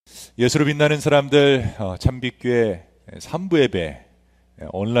예수로 빛나는 사람들 참빛교회 3부 예배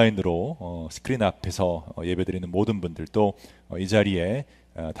온라인으로 스크린 앞에서 예배드리는 모든 분들 또 이 자리에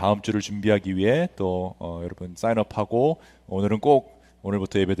다음 주를 준비하기 위해 또 여러분 사인업하고 오늘은 꼭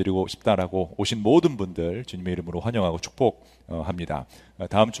오늘부터 예배드리고 싶다라고 오신 모든 분들 주님의 이름으로 환영하고 축복합니다.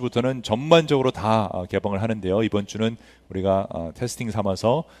 다음 주부터는 전반적으로 다 개방을 하는데요. 이번 주는 우리가 테스팅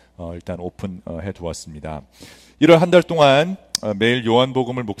삼아서 일단 오픈해 두었습니다. 1월 한 달 동안 매일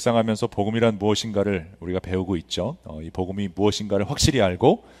요한복음을 묵상하면서 복음이란 무엇인가를 우리가 배우고 있죠. 이 복음이 무엇인가를 확실히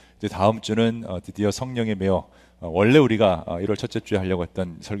알고 이제 다음 주는 드디어 성령에 매여 원래 우리가 1월 첫째 주에 하려고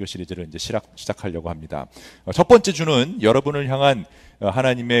했던 설교 시리즈를 이제 시작하려고 합니다. 첫 번째 주는 여러분을 향한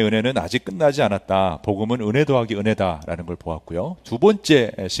하나님의 은혜는 아직 끝나지 않았다. 복음은 은혜 더하기 은혜다라는 걸 보았고요. 두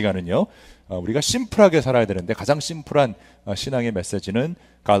번째 시간은요. 우리가 심플하게 살아야 되는데 가장 심플한 신앙의 메시지는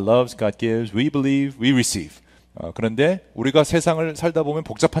God loves, God gives, we believe, we receive. 그런데 우리가 세상을 살다 보면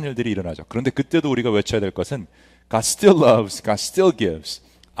복잡한 일들이 일어나죠. 그런데 그때도 우리가 외쳐야 될 것은 God still loves, God still gives,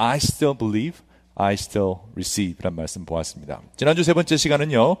 I still believe, I still receive 이란 말씀 보았습니다. 지난주 세 번째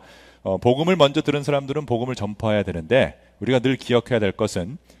시간은요. 복음을 먼저 들은 사람들은 복음을 전파해야 되는데 우리가 늘 기억해야 될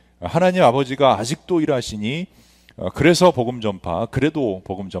것은 하나님 아버지가 아직도 일하시니 그래서 복음 전파, 그래도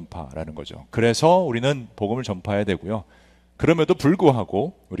복음 전파라는 거죠. 그래서 우리는 복음을 전파해야 되고요. 그럼에도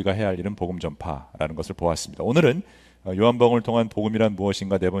불구하고 우리가 해야 할 일은 복음 전파라는 것을 보았습니다. 오늘은 요한복음을 통한 복음이란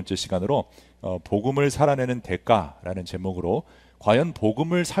무엇인가 네 번째 시간으로 복음을 살아내는 대가라는 제목으로 과연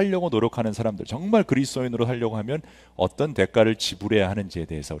복음을 살려고 노력하는 사람들, 정말 그리스도인으로 살려고 하면 어떤 대가를 지불해야 하는지에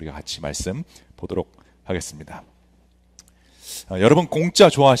대해서 우리가 같이 말씀 보도록 하겠습니다. 여러분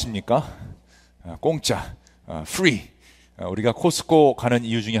공짜 좋아하십니까? 공짜, free. 우리가 코스코 가는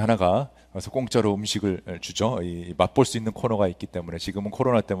이유 중에 하나가 그래서 공짜로 음식을 주죠. 맛볼 수 있는 코너가 있기 때문에 지금은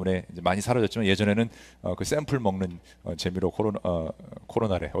코로나 때문에 이제 많이 사라졌지만 예전에는 그 샘플 먹는 재미로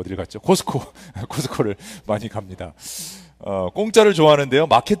코로나래 어디를 갔죠? 코스코를 많이 갑니다. 공짜를 좋아하는데요.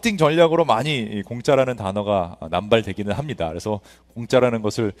 마케팅 전략으로 많이 공짜라는 단어가 남발되기는 합니다. 그래서 공짜라는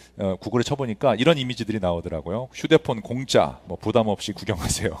것을 구글에 쳐보니까 이런 이미지들이 나오더라고요. 휴대폰 공짜, 뭐 부담 없이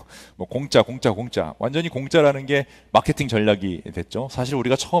구경하세요. 뭐 공짜. 완전히 공짜라는 게 마케팅 전략이 됐죠. 사실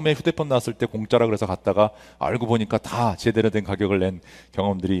우리가 처음에 휴대폰 나왔을 때 공짜라 그래서 갔다가 알고 보니까 다 제대로 된 가격을 낸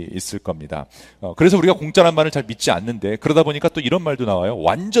경험들이 있을 겁니다. 그래서 우리가 공짜란 말을 잘 믿지 않는데 그러다 보니까 또 이런 말도 나와요.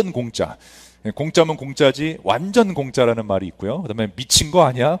 완전 공짜. 공짜면 공짜지 완전 공짜라는 말이 있고요. 그다음에 미친 거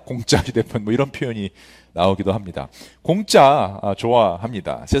아니야? 공짜 휴대폰 뭐 이런 표현이 나오기도 합니다. 공짜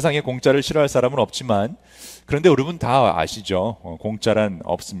좋아합니다. 세상에 공짜를 싫어할 사람은 없지만 그런데 여러분 다 아시죠? 공짜란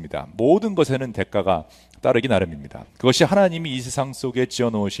없습니다. 모든 것에는 대가가 따르기 나름입니다. 그것이 하나님이 이 세상 속에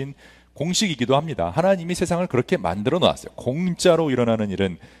지어놓으신 공식이기도 합니다. 하나님이 세상을 그렇게 만들어 놨어요. 공짜로 일어나는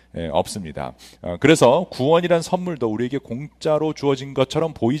일은 없습니다. 그래서 구원이란 선물도 우리에게 공짜로 주어진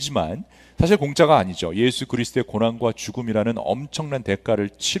것처럼 보이지만 사실 공짜가 아니죠. 예수 그리스도의 고난과 죽음이라는 엄청난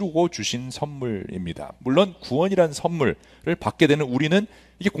대가를 치르고 주신 선물입니다. 물론 구원이란 선물을 받게 되는 우리는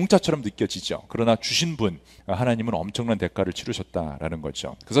이게 공짜처럼 느껴지죠. 그러나 주신 분 하나님은 엄청난 대가를 치르셨다라는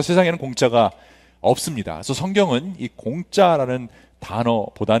거죠. 그래서 세상에는 공짜가 없습니다. 그래서 성경은 이 공짜라는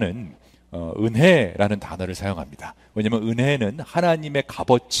단어보다는 은혜라는 단어를 사용합니다. 왜냐하면 은혜는 하나님의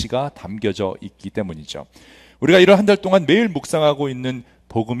값어치가 담겨져 있기 때문이죠. 우리가 이런 한 달 동안 매일 묵상하고 있는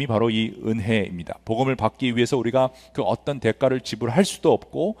복음이 바로 이 은혜입니다. 복음을 받기 위해서 우리가 그 어떤 대가를 지불할 수도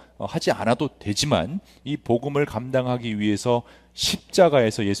없고 하지 않아도 되지만 이 복음을 감당하기 위해서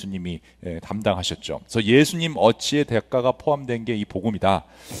십자가에서 예수님이 담당하셨죠. 그래서 예수님 어치의 대가가 포함된 게 이 복음이다.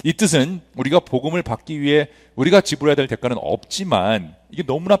 이 뜻은 우리가 복음을 받기 위해 우리가 지불해야 될 대가는 없지만 이게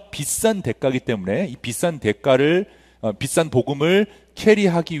너무나 비싼 대가이기 때문에 이 비싼 대가를 비싼 복음을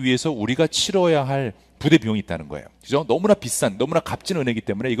캐리하기 위해서 우리가 치러야 할 부대 비용이 있다는 거예요. 그죠? 너무나 비싼, 너무나 값진 은혜이기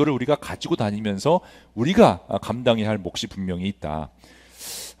때문에 이거를 우리가 가지고 다니면서 우리가 감당해야 할 몫이 분명히 있다.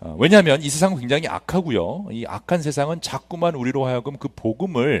 왜냐하면 이 세상은 굉장히 악하고요. 이 악한 세상은 자꾸만 우리로 하여금 그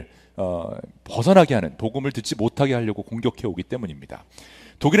복음을 벗어나게 하는, 복음을 듣지 못하게 하려고 공격해 오기 때문입니다.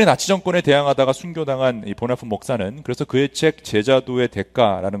 독일의 나치 정권에 대항하다가 순교당한 이 보나프 목사는 그래서 그의 책 제자도의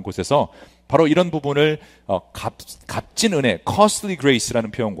대가라는 곳에서 바로 이런 부분을 값진 은혜, costly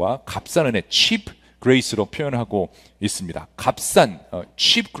grace라는 표현과 값싼 은혜, cheap grace로 표현하고 있습니다. 값싼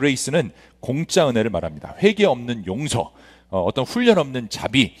cheap grace는 공짜 은혜를 말합니다. 회개 없는 용서, 어떤 훈련 없는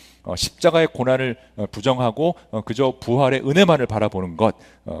자비, 십자가의 고난을 부정하고 그저 부활의 은혜만을 바라보는 것,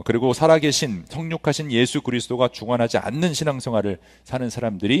 그리고 살아계신 성육하신 예수 그리스도가 중환하지 않는 신앙생활을 사는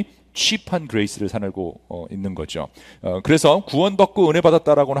사람들이 취한 그레이스를 살고 있는 거죠. 그래서 구원받고 은혜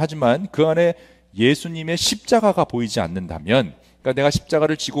받았다라고는 하지만 그 안에 예수님의 십자가가 보이지 않는다면 그러니까 내가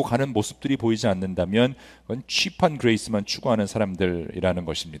십자가를 지고 가는 모습들이 보이지 않는다면 그건 취한 그레이스만 추구하는 사람들이라는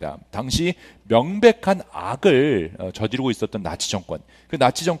것입니다. 당시 명백한 악을 저지르고 있었던 나치 정권, 그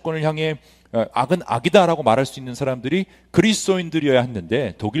나치 정권을 향해 악은 악이다라고 말할 수 있는 사람들이 그리스도인들이어야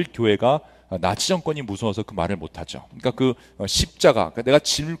했는데 독일 교회가 나치 정권이 무서워서 그 말을 못하죠. 그러니까 그 십자가, 그러니까 내가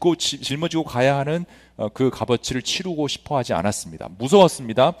짊어지고 가야 하는 그 값어치를 치르고 싶어 하지 않았습니다.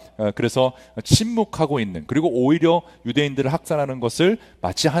 무서웠습니다. 그래서 침묵하고 있는, 그리고 오히려 유대인들을 학살하는 것을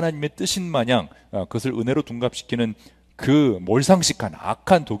마치 하나님의 뜻인 마냥 그것을 은혜로 둔갑시키는 그 몰상식한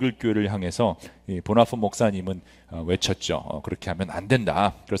악한 독일 교회를 향해서 보나프 목사님은 외쳤죠. 그렇게 하면 안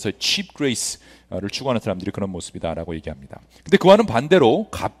된다. 그래서 cheap grace를 추구하는 사람들이 그런 모습이다라고 얘기합니다. 근데 그와는 반대로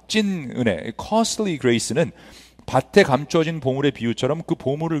값진 은혜, costly grace는 밭에 감춰진 보물의 비유처럼 그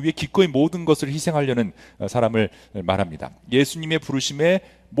보물을 위해 기꺼이 모든 것을 희생하려는 사람을 말합니다. 예수님의 부르심에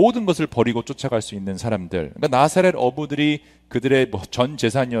모든 것을 버리고 쫓아갈 수 있는 사람들, 그러니까 나사렛 어부들이 그들의 전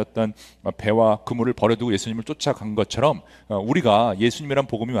재산이었던 배와 그물을 버려두고 예수님을 쫓아간 것처럼 우리가 예수님이란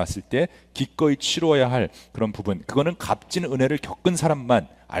복음이 왔을 때 기꺼이 치루어야 할 그런 부분, 그거는 값진 은혜를 겪은 사람만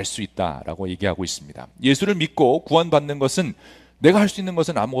알 수 있다라고 얘기하고 있습니다. 예수를 믿고 구원받는 것은 내가 할 수 있는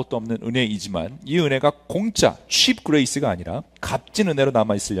것은 아무것도 없는 은혜이지만 이 은혜가 공짜, cheap grace가 아니라 값진 은혜로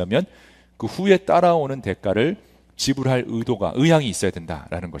남아있으려면 그 후에 따라오는 대가를 지불할 의향이 있어야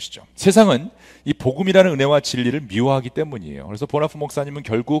된다라는 것이죠. 세상은 이 복음이라는 은혜와 진리를 미워하기 때문이에요. 그래서 보나프 목사님은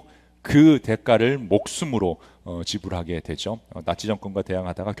결국 그 대가를 목숨으로 지불하게 되죠. 나치 정권과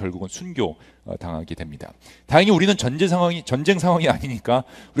대항하다가 결국은 순교 당하게 됩니다. 다행히 우리는 전쟁 상황이 아니니까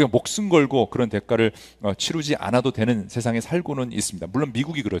우리가 목숨 걸고 그런 대가를 치르지 않아도 되는 세상에 살고는 있습니다. 물론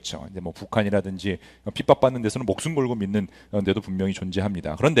미국이 그렇죠. 이제 뭐 북한이라든지 핍박받는 데서는 목숨 걸고 믿는 데도 분명히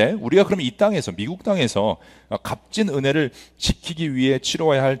존재합니다. 그런데 우리가 그럼 이 땅에서, 미국 땅에서 값진 은혜를 지키기 위해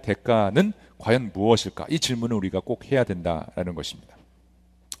치러야 할 대가는 과연 무엇일까? 이 질문을 우리가 꼭 해야 된다라는 것입니다.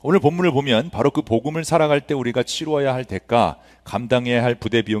 오늘 본문을 보면 바로 그 복음을 살아갈 때 우리가 치루어야 할 대가, 감당해야 할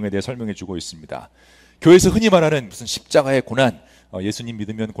부대 비용에 대해 설명해 주고 있습니다. 교회에서 흔히 말하는 무슨 십자가의 고난, 예수님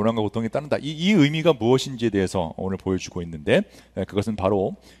믿으면 고난과 고통이 따른다, 이 의미가 무엇인지에 대해서 오늘 보여주고 있는데, 그것은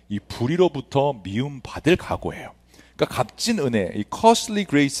바로 이 불의로부터 미움 받을 각오예요. 그러니까 값진 은혜, 이 costly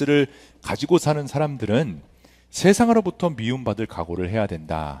grace를 가지고 사는 사람들은 세상으로부터 미움받을 각오를 해야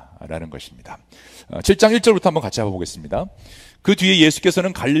된다라는 것입니다. 7장 1절부터 한번 같이 해보겠습니다. 그 뒤에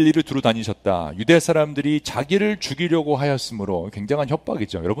예수께서는 갈릴리를 두루 다니셨다. 유대 사람들이 자기를 죽이려고 하였으므로, 굉장한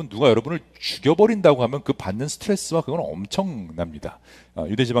협박이죠. 여러분, 누가 여러분을 죽여버린다고 하면 그 받는 스트레스와 그건 엄청납니다.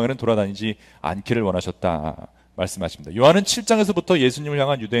 유대 지방에는 돌아다니지 않기를 원하셨다 말씀하십니다. 요한은 7장에서부터 예수님을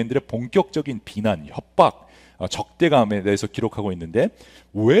향한 유대인들의 본격적인 비난, 협박, 적대감에 대해서 기록하고 있는데,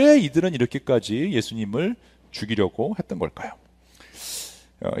 왜 이들은 이렇게까지 예수님을 죽이려고 했던 걸까요?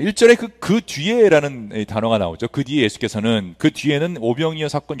 1절에 그 뒤에라는 단어가 나오죠. 그 뒤에 예수께서는, 그 뒤에는 오병이어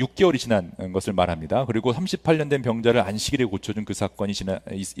사건 6개월이 지난 것을 말합니다. 그리고 38년 된 병자를 안식일에 고쳐준 그 사건이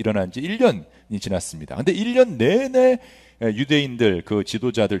일어난 지 1년이 지났습니다. 근데 1년 내내 유대인들, 그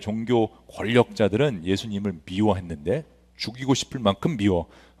지도자들, 종교 권력자들은 예수님을 미워했는데 죽이고 싶을 만큼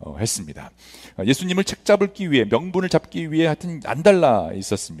미워했습니다. 예수님을 책잡기 위해, 명분을 잡기 위해 하여튼 안달나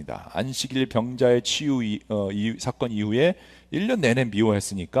있었습니다. 안식일 병자의 치유 이 사건 이후에 1년 내내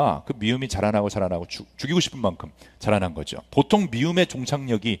미워했으니까 그 미움이 자라나고 죽이고 싶은 만큼 자라난 거죠. 보통 미움의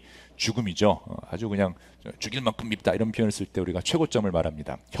종착역이 죽음이죠. 아주 그냥 죽일 만큼 밉다, 이런 표현을 쓸 때 우리가 최고점을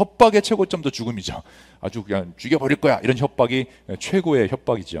말합니다. 협박의 최고점도 죽음이죠. 아주 그냥 죽여버릴 거야, 이런 협박이 최고의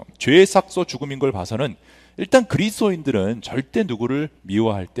협박이죠. 죄의 삭소 죽음인 걸 봐서는 일단 그리스도인들은 절대 누구를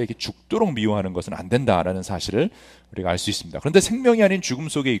미워할 때 죽도록 미워하는 것은 안 된다라는 사실을 우리가 알 수 있습니다. 그런데 생명이 아닌 죽음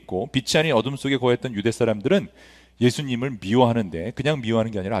속에 있고 빛이 아닌 어둠 속에 거했던 유대 사람들은 예수님을 미워하는데 그냥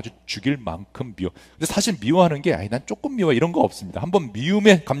미워하는 게 아니라 아주 죽일 만큼 미워. 근데 사실 미워하는 게 난 조금 미워, 이런 거 없습니다. 한번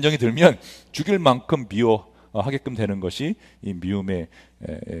미움의 감정이 들면 죽일 만큼 미워하게끔 되는 것이 이 미움의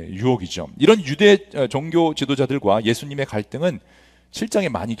유혹이죠. 이런 유대 종교 지도자들과 예수님의 갈등은 7장에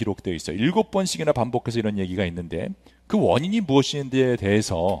많이 기록되어 있어요. 7번씩이나 반복해서 이런 얘기가 있는데, 그 원인이 무엇인지에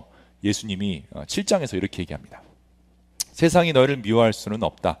대해서 예수님이 7장에서 이렇게 얘기합니다. 세상이 너희를 미워할 수는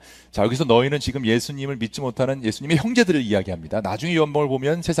없다. 자, 여기서 너희는 지금 예수님을 믿지 못하는 예수님의 형제들을 이야기합니다. 나중에 요한복음을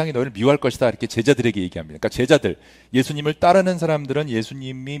보면 세상이 너희를 미워할 것이다, 이렇게 제자들에게 얘기합니다. 그러니까 제자들, 예수님을 따르는 사람들은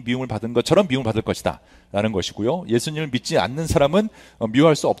예수님이 미움을 받은 것처럼 미움을 받을 것이다 라는 것이고요. 예수님을 믿지 않는 사람은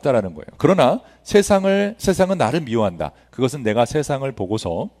미워할 수 없다라는 거예요. 그러나 세상은 나를 미워한다. 그것은 내가 세상을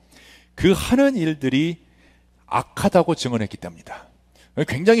보고서 그 하는 일들이 악하다고 증언했기 때문이다.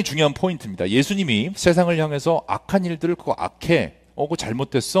 굉장히 중요한 포인트입니다. 예수님이 세상을 향해서 악한 일들을, 그거 악해, 그거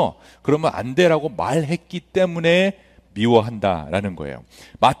잘못됐어, 그러면 안 돼라고 말했기 때문에 미워한다라는 거예요.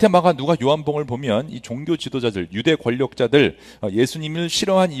 마태, 마가, 누가, 요한복음을 보면 이 종교 지도자들, 유대 권력자들 예수님을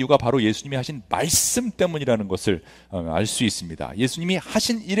싫어한 이유가 바로 예수님이 하신 말씀 때문이라는 것을 알 수 있습니다. 예수님이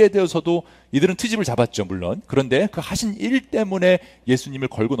하신 일에 대해서도 이들은 트집을 잡았죠, 물론. 그런데 그 하신 일 때문에 예수님을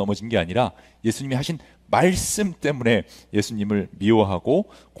걸고 넘어진 게 아니라 예수님이 하신 말씀 때문에 예수님을 미워하고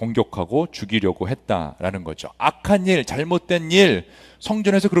공격하고 죽이려고 했다라는 거죠. 악한 일, 잘못된 일,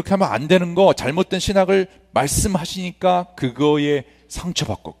 성전에서 그렇게 하면 안 되는 거, 잘못된 신학을 말씀하시니까 그거에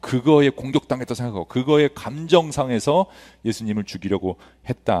상처받고 그거에 공격당했다 생각하고 그거에 감정상해서 예수님을 죽이려고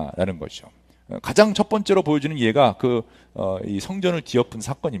했다라는 거죠. 가장 첫 번째로 보여주는 예가 이 성전을 뒤엎은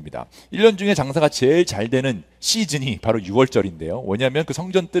사건입니다. 1년 중에 장사가 제일 잘 되는 시즌이 바로 6월절인데요. 왜냐하면 그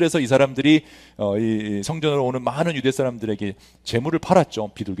성전 뜰에서 이 사람들이 이 성전으로 오는 많은 유대 사람들에게 재물을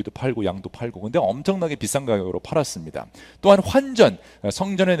팔았죠. 비둘기도 팔고 양도 팔고. 근데 엄청나게 비싼 가격으로 팔았습니다. 또한 환전,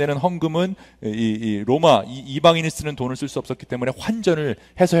 성전에 내는 헌금은 이 로마 이방인이 쓰는 돈을 쓸 수 없었기 때문에 환전을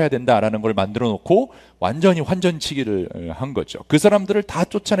해서 해야 된다라는 걸 만들어 놓고 완전히 환전치기를 한 거죠. 그 사람들을 다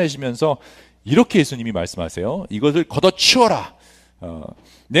쫓아내시면서 이렇게 예수님이 말씀하세요. 이것을 걷어치워라.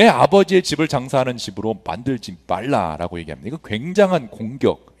 내 아버지의 집을 장사하는 집으로 만들지 말라라고 얘기합니다. 이거 굉장한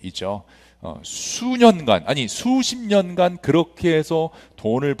공격이죠. 수년간, 아니 수십 년간 그렇게 해서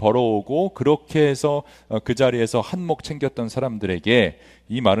돈을 벌어오고 그렇게 해서 그 자리에서 한몫 챙겼던 사람들에게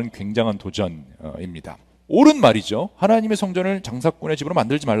이 말은 굉장한 도전입니다. 옳은 말이죠. 하나님의 성전을 장사꾼의 집으로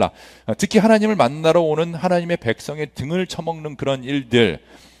만들지 말라. 특히 하나님을 만나러 오는 하나님의 백성의 등을 쳐먹는 그런 일들,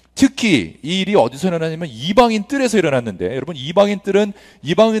 특히 이 일이 어디서 일어나냐면 이방인 뜰에서 일어났는데, 여러분, 이방인 뜰은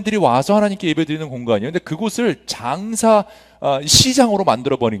이방인들이 와서 하나님께 예배드리는 공간이에요. 근데 그곳을 장사 시장으로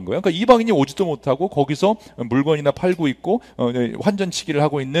만들어버린 거예요. 그러니까 이방인이 오지도 못하고 거기서 물건이나 팔고 있고 환전치기를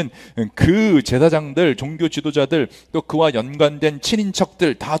하고 있는 그 제사장들, 종교 지도자들, 또 그와 연관된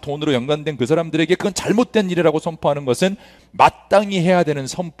친인척들, 다 돈으로 연관된 그 사람들에게 그건 잘못된 일이라고 선포하는 것은 마땅히 해야 되는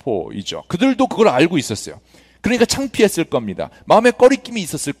선포이죠. 그들도 그걸 알고 있었어요. 그러니까 창피했을 겁니다. 마음에 꺼리낌이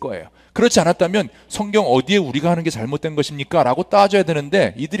있었을 거예요. 그렇지 않았다면 성경 어디에 우리가 하는 게 잘못된 것입니까? 라고 따져야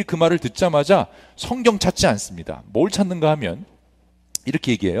되는데 이들이 그 말을 듣자마자 성경 찾지 않습니다. 뭘 찾는가 하면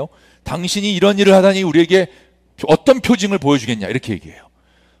이렇게 얘기해요. 당신이 이런 일을 하다니 우리에게 어떤 표징을 보여주겠냐, 이렇게 얘기해요.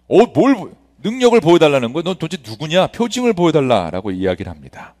 뭘 능력을 보여달라는 거야? 넌 도대체 누구냐? 표징을 보여달라라고 이야기를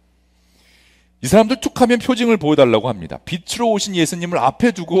합니다. 이 사람들 툭하면 표징을 보여달라고 합니다. 빛으로 오신 예수님을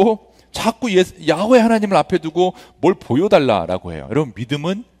앞에 두고 자꾸 야훼 하나님을 앞에 두고 뭘 보여달라라고 해요. 여러분,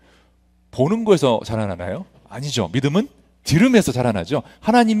 믿음은 보는 거에서 자라나나요? 아니죠. 믿음은 들으면서 자라나죠.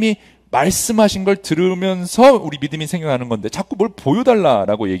 하나님이 말씀하신 걸 들으면서 우리 믿음이 생겨나는 건데 자꾸 뭘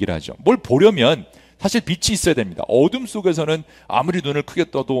보여달라라고 얘기를 하죠. 뭘 보려면 사실 빛이 있어야 됩니다. 어둠 속에서는 아무리 눈을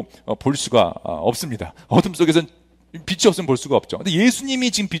크게 떠도 볼 수가 없습니다. 어둠 속에서는 빛이 없으면 볼 수가 없죠. 근데 예수님이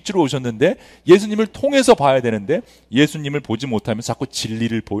지금 빛으로 오셨는데 예수님을 통해서 봐야 되는데 예수님을 보지 못하면 자꾸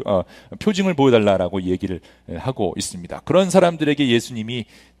진리를 표징을 보여달라라고 얘기를 하고 있습니다. 그런 사람들에게 예수님이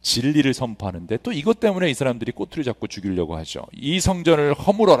진리를 선포하는데 또 이것 때문에 이 사람들이 꼬투리 잡고 죽이려고 하죠. 이 성전을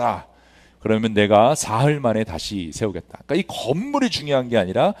허물어라. 그러면 내가 사흘 만에 다시 세우겠다. 그러니까 이 건물이 중요한 게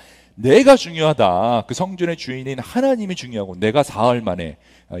아니라 내가 중요하다. 그 성전의 주인인 하나님이 중요하고 내가 사흘 만에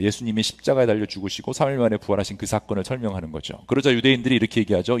예수님이 십자가에 달려 죽으시고 3일 만에 부활하신 그 사건을 설명하는 거죠. 그러자 유대인들이 이렇게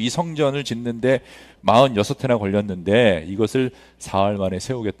얘기하죠. 이 성전을 짓는데 46해나 걸렸는데 이것을 사흘 만에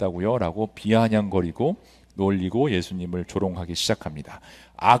세우겠다고요? 라고 비아냥거리고 놀리고 예수님을 조롱하기 시작합니다.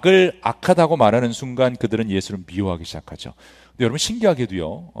 악을 악하다고 말하는 순간 그들은 예수를 미워하기 시작하죠. 근데 여러분,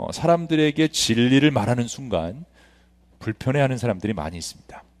 신기하게도요, 사람들에게 진리를 말하는 순간 불편해하는 사람들이 많이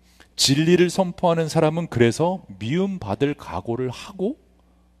있습니다. 진리를 선포하는 사람은 그래서 미움받을 각오를 하고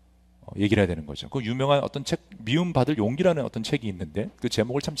얘기를 해야 되는 거죠. 그 유명한 어떤 책, 미움받을 용기라는 어떤 책이 있는데 그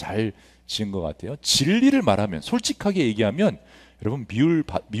제목을 참 잘 지은 것 같아요. 진리를 말하면, 솔직하게 얘기하면 여러분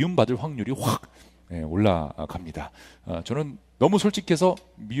미움받을 확률이 확 올라갑니다. 저는 너무 솔직해서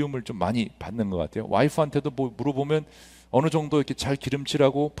미움을 좀 많이 받는 것 같아요. 와이프한테도 뭐 물어보면 어느 정도 이렇게 잘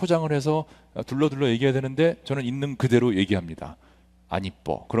기름칠하고 포장을 해서 둘러둘러 얘기해야 되는데 저는 있는 그대로 얘기합니다. 안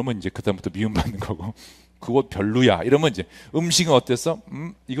이뻐. 그러면 이제 그다음부터 미움받는 거고, 그거 별로야 이러면 이제 음식은 어땠어?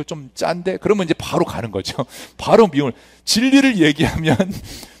 이거 좀 짠데? 그러면 이제 바로 가는 거죠. 바로 미움을, 진리를 얘기하면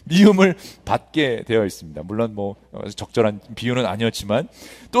미움을 받게 되어 있습니다. 물론 뭐 적절한 비유는 아니었지만,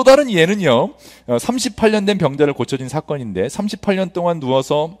 또 다른 예는요, 38년 된 병자를 고쳐진 사건인데 38년 동안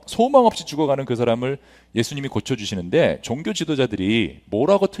누워서 소망 없이 죽어가는 그 사람을 예수님이 고쳐주시는데 종교 지도자들이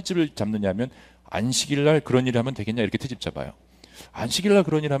뭐라고 트집을 잡느냐면, 안식일날 그런 일을 하면 되겠냐 이렇게 트집 잡아요. 안식일날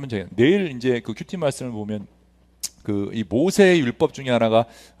그런 일 하면 내일 이제 그 큐티 말씀을 보면 이 모세의 율법 중에 하나가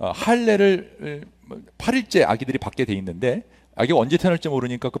할례를 8일째 아기들이 받게 돼 있는데 아기가 언제 태어날지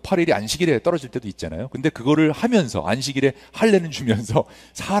모르니까 그 8일이 안식일에 떨어질 때도 있잖아요. 근데 그거를 하면서 안식일에 할례는 주면서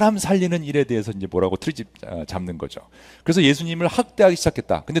사람 살리는 일에 대해서 이제 뭐라고 트집 잡는 거죠. 그래서 예수님을 학대하기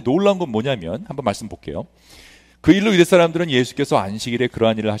시작했다. 근데 놀라운 건 뭐냐면 한번 말씀 볼게요. 그 일로 유대 사람들은 예수께서 안식일에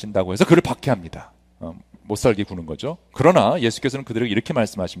그러한 일을 하신다고 해서 그를 박해합니다. 못 살게 구는 거죠. 그러나 예수께서는 그들에게 이렇게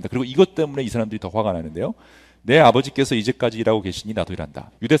말씀하십니다. 그리고 이것 때문에 이 사람들이 더 화가 나는데요. 내 아버지께서 이제까지 일하고 계시니 나도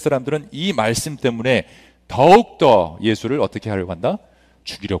일한다. 유대 사람들은 이 말씀 때문에 더욱더 예수를 어떻게 하려고 한다?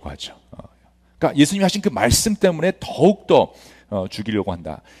 죽이려고 하죠. 그러니까 예수님이 하신 그 말씀 때문에 더욱더 죽이려고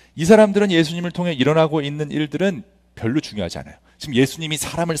한다. 이 사람들은 예수님을 통해 일어나고 있는 일들은 별로 중요하지 않아요. 지금 예수님이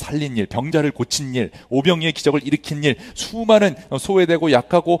사람을 살린 일, 병자를 고친 일, 오병이의 기적을 일으킨 일, 수많은 소외되고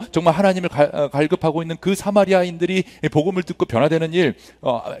약하고 정말 하나님을 갈급하고 있는 그 사마리아인들이 복음을 듣고 변화되는 일,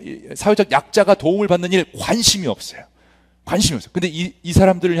 사회적 약자가 도움을 받는 일 관심이 없어요. 관심이 없어요. 근데 이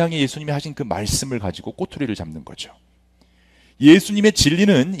사람들을 향해 예수님이 하신 그 말씀을 가지고 꼬투리를 잡는 거죠. 예수님의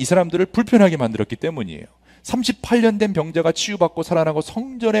진리는 이 사람들을 불편하게 만들었기 때문이에요. 38년 된 병자가 치유받고 살아나고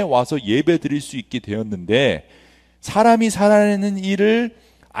성전에 와서 예배 드릴 수 있게 되었는데 사람이 살아내는 일을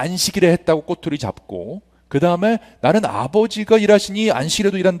안식일에 했다고 꼬투리 잡고 그 다음에 나는 아버지가 일하시니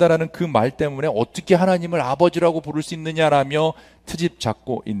안식일에도 일한다라는 그 말 때문에 어떻게 하나님을 아버지라고 부를 수 있느냐라며 트집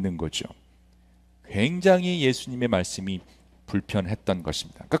잡고 있는 거죠. 굉장히 예수님의 말씀이 불편했던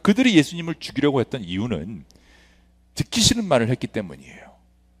것입니다. 그러니까 그들이 예수님을 죽이려고 했던 이유는 듣기 싫은 말을 했기 때문이에요.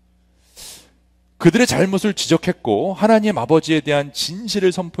 그들의 잘못을 지적했고 하나님 아버지에 대한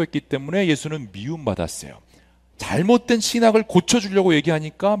진실을 선포했기 때문에 예수는 미움받았어요. 잘못된 신학을 고쳐주려고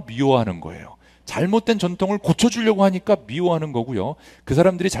얘기하니까 미워하는 거예요. 잘못된 전통을 고쳐주려고 하니까 미워하는 거고요. 그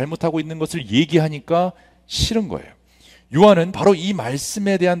사람들이 잘못하고 있는 것을 얘기하니까 싫은 거예요. 요한은 바로 이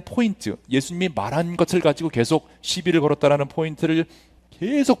말씀에 대한 포인트, 예수님이 말한 것을 가지고 계속 시비를 걸었다라는 포인트를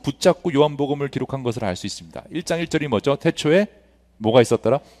계속 붙잡고 요한복음을 기록한 것을 알 수 있습니다. 1장 1절이 뭐죠? 태초에 뭐가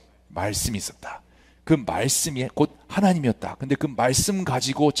있었더라? 말씀이 있었다. 그 말씀이 곧 하나님이었다. 근데 그 말씀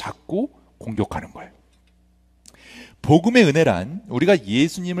가지고 자꾸 공격하는 거예요. 복음의 은혜란 우리가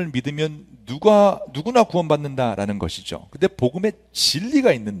예수님을 믿으면 누구나 구원받는다라는 것이죠. 근데 복음의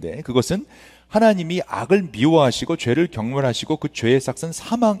진리가 있는데 그것은 하나님이 악을 미워하시고 죄를 경멸하시고 그 죄의 삭은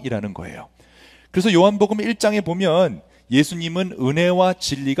사망이라는 거예요. 그래서 요한복음 1장에 보면 예수님은 은혜와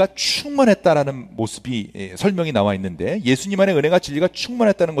진리가 충만했다라는 모습이 설명이 나와 있는데 예수님 안에 은혜가 진리가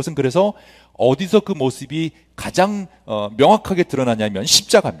충만했다는 것은 그래서 어디서 그 모습이 가장 명확하게 드러나냐면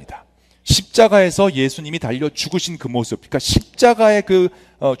십자가입니다. 십자가에서 예수님이 달려 죽으신 그 모습, 그러니까 십자가의 그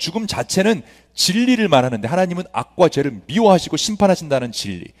죽음 자체는 진리를 말하는데 하나님은 악과 죄를 미워하시고 심판하신다는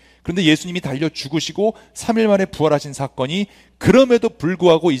진리. 그런데 예수님이 달려 죽으시고 3일 만에 부활하신 사건이 그럼에도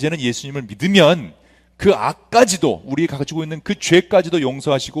불구하고 이제는 예수님을 믿으면 그 악까지도 우리가 가지고 있는 그 죄까지도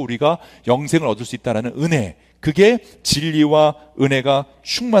용서하시고 우리가 영생을 얻을 수 있다는 은혜, 그게 진리와 은혜가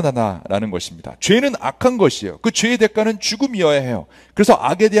충만하다라는 것입니다. 죄는 악한 것이에요. 그 죄의 대가는 죽음이어야 해요. 그래서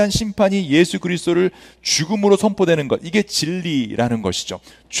악에 대한 심판이 예수 그리스도를 죽음으로 선포되는 것, 이게 진리라는 것이죠.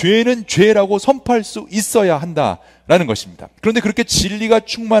 죄는 죄라고 선포할 수 있어야 한다라는 것입니다. 그런데 그렇게 진리가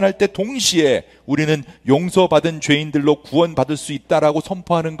충만할 때 동시에 우리는 용서받은 죄인들로 구원받을 수 있다라고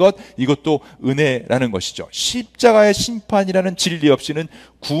선포하는 것, 이것도 은혜라는 것이죠. 십자가의 심판이라는 진리 없이는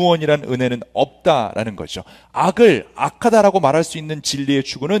구원이라는 은혜는 없다라는 거죠. 악을 악하다라고 말할 수 있는 진리의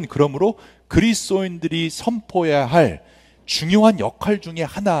추구는 그러므로 그리스도인들이 선포해야 할 중요한 역할 중에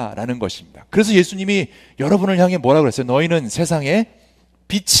하나라는 것입니다. 그래서 예수님이 여러분을 향해 뭐라고 그랬어요? 너희는 세상의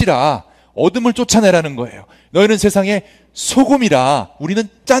빛이라, 어둠을 쫓아내라는 거예요. 너희는 세상의 소금이라, 우리는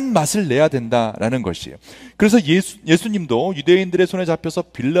짠 맛을 내야 된다라는 것이에요. 그래서 예수님도 유대인들의 손에 잡혀서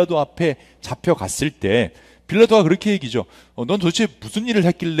빌라도 앞에 잡혀갔을 때 빌라도가 그렇게 얘기죠. 넌 도대체 무슨 일을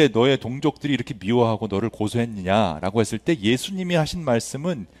했길래 너의 동족들이 이렇게 미워하고 너를 고소했느냐라고 했을 때 예수님이 하신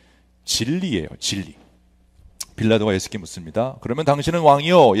말씀은 진리예요. 진리. 빌라도가 예수께 묻습니다. 그러면 당신은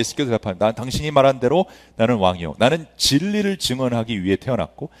왕이요? 예수께서 대답합니다. 당신이 말한 대로 나는 왕이요. 나는 진리를 증언하기 위해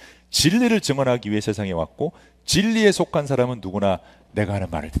태어났고 진리를 증언하기 위해 세상에 왔고 진리에 속한 사람은 누구나 내가 하는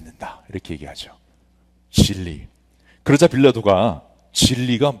말을 듣는다. 이렇게 얘기하죠. 진리. 그러자 빌라도가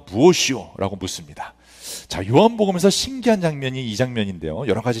진리가 무엇이요? 라고 묻습니다. 자, 요한복음에서 신기한 장면이 이 장면인데요.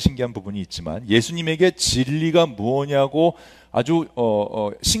 여러 가지 신기한 부분이 있지만 예수님에게 진리가 무엇냐고 아주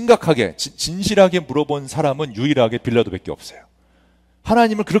심각하게 진실하게 물어본 사람은 유일하게 빌라도밖에 없어요.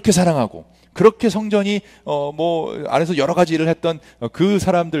 하나님을 그렇게 사랑하고 그렇게 성전이 안에서 여러 가지 일을 했던 그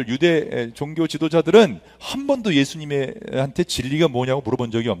사람들, 유대 종교 지도자들은 한 번도 예수님한테 진리가 뭐냐고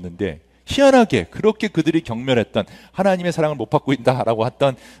물어본 적이 없는데 희한하게 그렇게 그들이 경멸했던, 하나님의 사랑을 못 받고 있다라고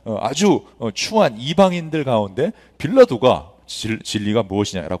했던 아주 추한 이방인들 가운데 빌라도가 진리가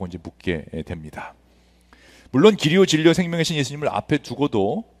무엇이냐라고 이제 묻게 됩니다. 물론 길이요 진리요 생명이신 예수님을 앞에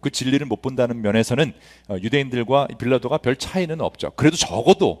두고도 그 진리를 못 본다는 면에서는 유대인들과 빌라도가 별 차이는 없죠. 그래도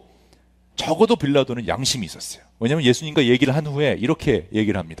적어도 빌라도는 양심이 있었어요. 왜냐하면 예수님과 얘기를 한 후에 이렇게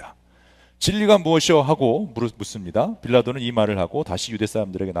얘기를 합니다. 진리가 무엇이오 하고 묻습니다. 빌라도는 이 말을 하고 다시 유대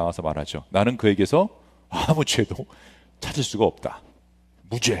사람들에게 나와서 말하죠. 나는 그에게서 아무 죄도 찾을 수가 없다.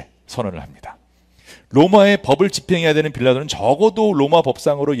 무죄 선언을 합니다. 로마의 법을 집행해야 되는 빌라도는 적어도 로마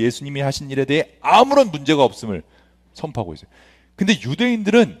법상으로 예수님이 하신 일에 대해 아무런 문제가 없음을 선포하고 있어요. 근데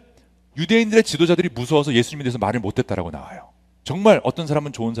유대인들의 지도자들이 무서워서 예수님에 대해서 말을 못했다라고 나와요. 정말 어떤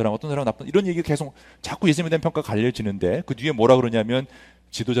사람은 좋은 사람, 어떤 사람은 나쁜, 이런 얘기가 계속 자꾸 예수님에 대한 평가가 갈려지는데 그 뒤에 뭐라 그러냐면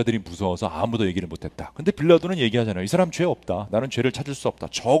지도자들이 무서워서 아무도 얘기를 못했다. 근데 빌라도는 얘기하잖아요. 이 사람 죄 없다. 나는 죄를 찾을 수 없다.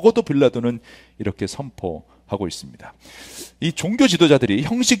 적어도 빌라도는 이렇게 선포하고 있습니다. 이 종교 지도자들이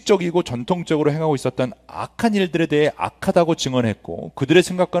형식적이고 전통적으로 행하고 있었던 악한 일들에 대해 악하다고 증언했고 그들의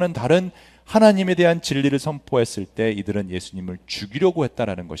생각과는 다른 하나님에 대한 진리를 선포했을 때 이들은 예수님을 죽이려고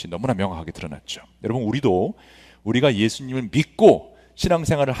했다라는 것이 너무나 명확하게 드러났죠. 여러분, 우리가 예수님을 믿고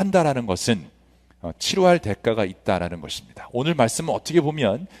신앙생활을 한다라는 것은 치료할 대가가 있다라는 것입니다. 오늘 말씀은 어떻게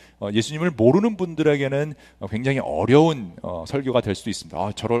보면 예수님을 모르는 분들에게는 굉장히 어려운 설교가 될 수도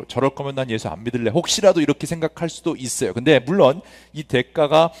있습니다. 저럴 거면 난 예수 안 믿을래. 혹시라도 이렇게 생각할 수도 있어요. 근데 물론 이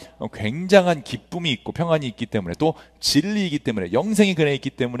대가가 굉장한 기쁨이 있고 평안이 있기 때문에 또 진리이기 때문에 영생이 그에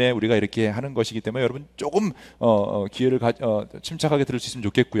있기 때문에 우리가 이렇게 하는 것이기 때문에 여러분 조금 기회를 침착하게 들을 수 있으면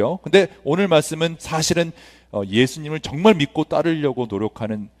좋겠고요. 근데 오늘 말씀은 사실은 예수님을 정말 믿고 따르려고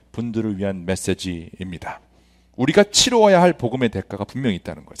노력하는 분들을 위한 메시지입니다. 우리가 치러야 할 복음의 대가가 분명히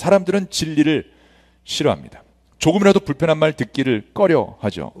있다는 거예요. 사람들은 진리를 싫어합니다. 조금이라도 불편한 말 듣기를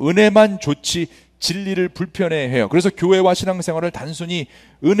꺼려하죠. 은혜만 좋지 진리를 불편해해요. 그래서 교회와 신앙생활을 단순히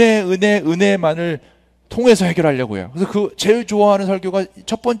은혜만을 통해서 해결하려고 해요. 그래서 그 제일 좋아하는 설교가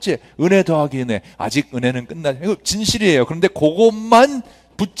첫 번째, 은혜 더하기 은혜. 아직 은혜는 이거 진실이에요. 그런데 그것만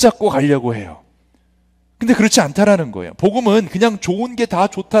붙잡고 가려고 해요. 근데 그렇지 않다라는 거예요. 복음은 그냥 좋은 게 다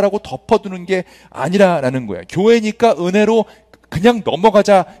좋다라고 덮어두는 게 아니라는 거예요. 교회니까 은혜로 그냥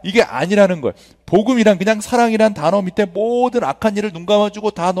넘어가자, 이게 아니라는 거예요. 복음이란 그냥 사랑이란 단어 밑에 모든 악한 일을 눈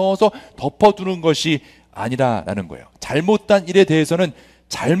감아주고 다 넣어서 덮어두는 것이 아니라는 거예요. 잘못된 일에 대해서는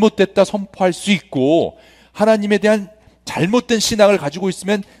잘못됐다 선포할 수 있고, 하나님에 대한 잘못된 신앙을 가지고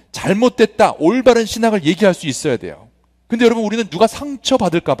있으면 잘못됐다, 올바른 신앙을 얘기할 수 있어야 돼요. 근데 여러분, 우리는 누가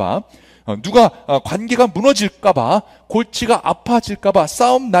상처받을까봐, 누가 관계가 무너질까봐, 골치가 아파질까봐,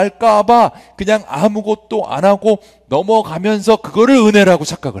 싸움 날까봐 그냥 아무것도 안 하고 넘어가면서 그거를 은혜라고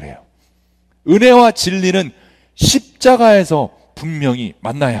착각을 해요. 은혜와 진리는 십자가에서 분명히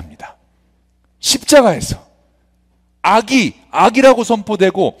만나야 합니다. 십자가에서 악이라고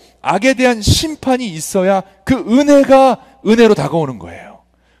선포되고 악에 대한 심판이 있어야 그 은혜가 은혜로 다가오는 거예요.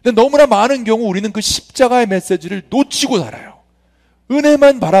 근데 너무나 많은 경우 우리는 그 십자가의 메시지를 놓치고 살아요.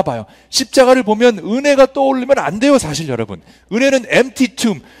 은혜만 바라봐요. 십자가를 보면 은혜가 떠올리면 안 돼요, 사실 여러분. 은혜는 empty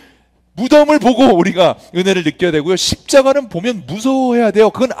tomb, 무덤을 보고 우리가 은혜를 느껴야 되고요. 십자가는 보면 무서워해야 돼요.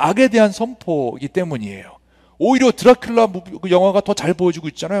 그건 악에 대한 선포이기 때문이에요. 오히려 드라큘라 영화가 더 잘 보여주고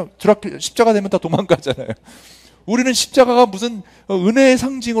있잖아요. 십자가 되면 다 도망가잖아요. 우리는 십자가가 무슨 은혜의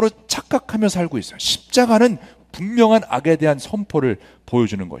상징으로 착각하며 살고 있어요. 십자가는 분명한 악에 대한 선포를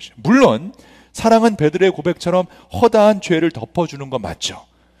보여주는 것이에요. 물론 사랑은 베드로의 고백처럼 허다한 죄를 덮어주는 건 맞죠.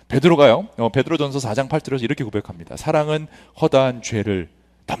 베드로가요, 베드로전서 4장 8절에서 이렇게 고백합니다. 사랑은 허다한 죄를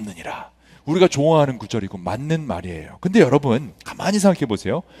덮느니라. 우리가 좋아하는 구절이고 맞는 말이에요. 근데 여러분, 가만히 생각해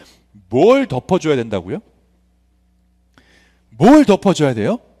보세요. 뭘 덮어줘야 된다고요? 뭘 덮어줘야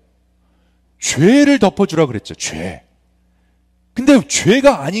돼요? 죄를 덮어주라 그랬죠. 죄. 근데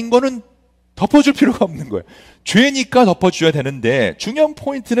죄가 아닌 거는 덮어줄 필요가 없는 거예요. 죄니까 덮어줘야 되는데, 중요한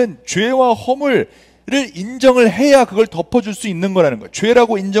포인트는 죄와 허물을 인정을 해야 그걸 덮어줄 수 있는 거라는 거예요.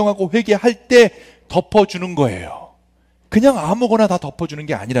 죄라고 인정하고 회개할 때 덮어주는 거예요. 그냥 아무거나 다 덮어주는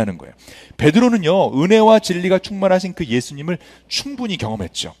게 아니라는 거예요. 베드로는요, 은혜와 진리가 충만하신 그 예수님을 충분히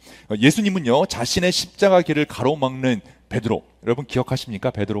경험했죠. 예수님은요, 자신의 십자가 길을 가로막는 베드로, 여러분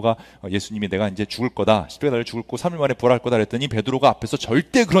기억하십니까? 베드로가 예수님이 내가 이제 죽을 거다, 십자가에 달려 죽을 거 3일 만에 부활할 거다 그랬더니 베드로가 앞에서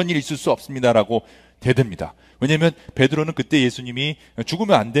절대 그런 일이 있을 수 없습니다라고 대듭니다. 왜냐하면 베드로는 그때 예수님이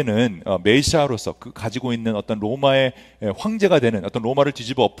죽으면 안 되는 메시아로서 그 가지고 있는 어떤 로마의 황제가 되는, 어떤 로마를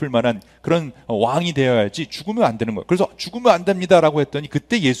뒤집어 엎을 만한 그런 왕이 되어야지 죽으면 안 되는 거예요. 그래서 죽으면 안 됩니다라고 했더니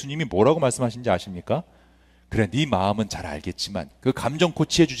그때 예수님이 뭐라고 말씀하신지 아십니까? 그래, 네 마음은 잘 알겠지만, 그 감정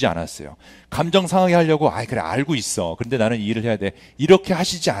코치해주지 않았어요. 감정 상하게 하려고, 그래 알고 있어, 그런데 나는 이 일을 해야 돼, 이렇게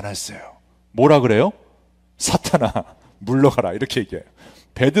하시지 않았어요. 뭐라 그래요? 사탄아 물러가라, 이렇게 얘기해요.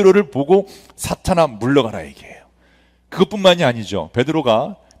 베드로를 보고 사탄아 물러가라 얘기해요. 그것뿐만이 아니죠.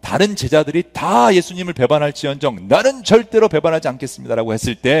 베드로가 다른 제자들이 다 예수님을 배반할지언정 나는 절대로 배반하지 않겠습니다라고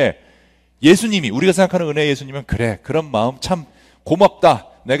했을 때 예수님이, 우리가 생각하는 은혜의 예수님은 그래, 그런 마음 참 고맙다,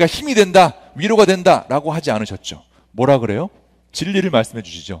 내가 힘이 된다, 위로가 된다 라고 하지 않으셨죠. 뭐라 그래요? 진리를 말씀해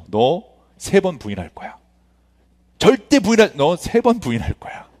주시죠. 너 3번 부인할 거야. 절대 너 3번 부인할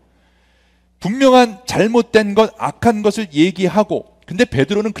거야. 분명한 잘못된 것, 악한 것을 얘기하고, 근데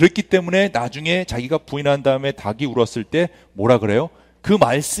베드로는 그랬기 때문에 나중에 자기가 부인한 다음에 닭이 울었을 때 뭐라 그래요? 그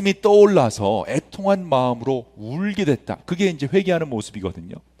말씀이 떠올라서 애통한 마음으로 울게 됐다. 그게 이제 회개하는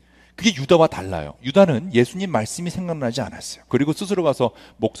모습이거든요. 그게 유다와 달라요. 유다는 예수님 말씀이 생각나지 않았어요. 그리고 스스로 가서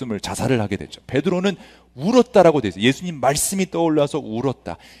목숨을 자살을 하게 됐죠. 베드로는 울었다라고 돼 있어요. 예수님 말씀이 떠올라서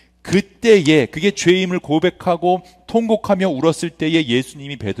울었다. 그때에, 그게 죄임을 고백하고 통곡하며 울었을 때에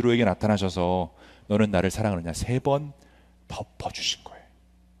예수님이 베드로에게 나타나셔서 너는 나를 사랑하느냐 3번 덮어주신 거예요.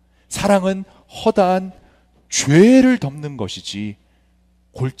 사랑은 허다한 죄를 덮는 것이지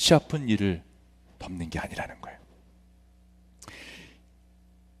골치 아픈 일을 덮는 게 아니라는 거예요.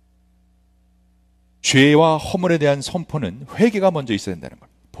 죄와 허물에 대한 선포는 회개가 먼저 있어야 된다는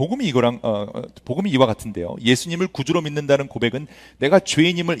거예요. 복음이 이와 같은데요. 예수님을 구주로 믿는다는 고백은 내가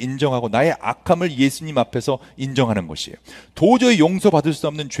죄인임을 인정하고 나의 악함을 예수님 앞에서 인정하는 것이에요. 도저히 용서받을 수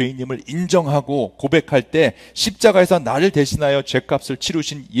없는 죄인임을 인정하고 고백할 때 십자가에서 나를 대신하여 죄값을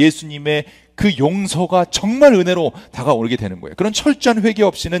치르신 예수님의 그 용서가 정말 은혜로 다가오게 되는 거예요. 그런 철저한 회개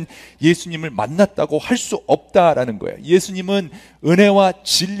없이는 예수님을 만났다고 할 수 없다라는 거예요. 예수님은 은혜와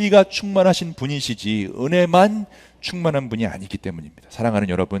진리가 충만하신 분이시지 은혜만 충만한 분이 아니기 때문입니다. 사랑하는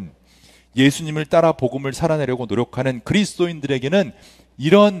여러분, 예수님을 따라 복음을 살아내려고 노력하는 그리스도인들에게는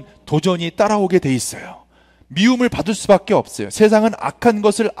이런 도전이 따라오게 돼 있어요. 미움을 받을 수밖에 없어요. 세상은 악한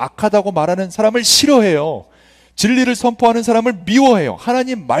것을 악하다고 말하는 사람을 싫어해요. 진리를 선포하는 사람을 미워해요.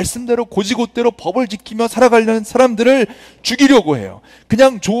 하나님 말씀대로 고지곳대로 법을 지키며 살아가려는 사람들을 죽이려고 해요.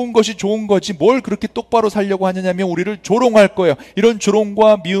 그냥 좋은 것이 좋은 거지 뭘 그렇게 똑바로 살려고 하느냐며 우리를 조롱할 거예요. 이런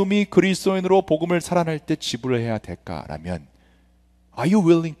조롱과 미움이 그리스도인으로 복음을 살아낼 때 지불해야 될까라면 Are you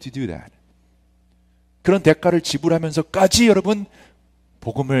willing to do that? 그런 대가를 지불하면서까지 여러분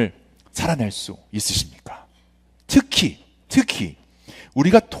복음을 살아낼 수 있으십니까? 특히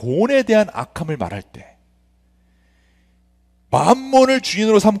우리가 돈에 대한 악함을 말할 때 만몬을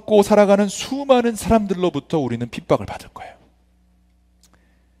주인으로 삼고 살아가는 수많은 사람들로부터 우리는 핍박을 받을 거예요.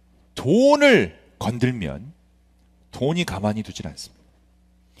 돈을 건들면 돈이 가만히 두질 않습니다.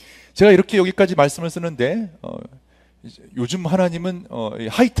 제가 이렇게 여기까지 말씀을 쓰는데 요즘 하나님은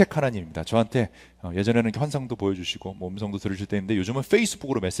하이텍 하나님입니다. 저한테 예전에는 환상도 보여주시고 음성도 들으실 때인데 요즘은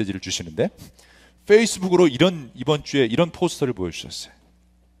페이스북으로 메시지를 주시는데 페이스북으로 이번 주에 이런 포스터를 보여주셨어요.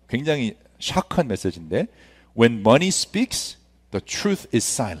 굉장히 샤크한 메시지인데 When money speaks, the truth is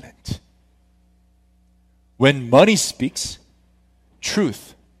silent. When money speaks,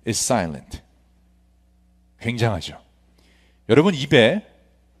 truth is silent. 굉장하죠. 여러분 입에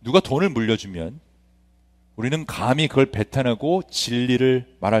누가 돈을 물려주면 우리는 감히 그걸 배탄하고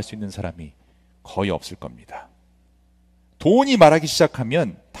진리를 말할 수 있는 사람이 거의 없을 겁니다. 돈이 말하기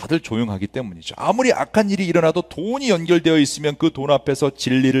시작하면 다들 조용하기 때문이죠. 아무리 악한 일이 일어나도 돈이 연결되어 있으면 그 돈 앞에서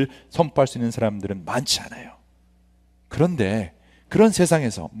진리를 선포할 수 있는 사람들은 많지 않아요. 그런데 그런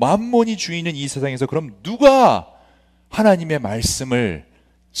세상에서 만몬이 주인인 이 세상에서 그럼 누가 하나님의 말씀을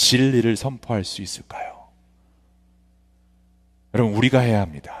진리를 선포할 수 있을까요? 여러분 우리가 해야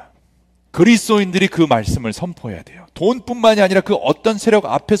합니다. 그리스도인들이 그 말씀을 선포해야 돼요. 돈뿐만이 아니라 그 어떤 세력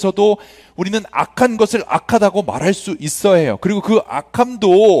앞에서도 우리는 악한 것을 악하다고 말할 수 있어야 해요. 그리고 그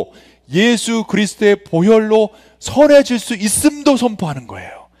악함도 예수 그리스도의 보혈로 선해질 수 있음도 선포하는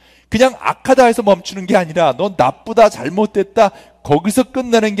거예요. 그냥 악하다 해서 멈추는 게 아니라 너 나쁘다 잘못됐다 거기서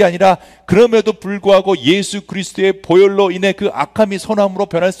끝나는 게 아니라 그럼에도 불구하고 예수 그리스도의 보혈로 인해 그 악함이 선함으로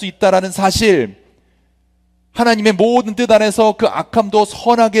변할 수 있다라는 사실, 하나님의 모든 뜻 안에서 그 악함도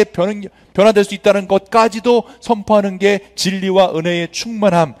선하게 변화될 수 있다는 것까지도 선포하는 게 진리와 은혜의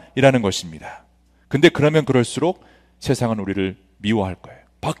충만함이라는 것입니다. 근데 그러면 그럴수록 세상은 우리를 미워할 거예요.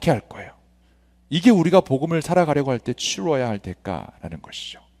 박해할 거예요. 이게 우리가 복음을 살아가려고 할 때 치루어야 할 대가라는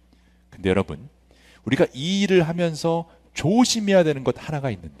것이죠. 근데 여러분, 우리가 이 일을 하면서 조심해야 되는 것 하나가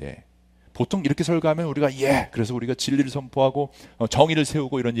있는데, 보통 이렇게 설교하면 우리가 그래서 우리가 진리를 선포하고 정의를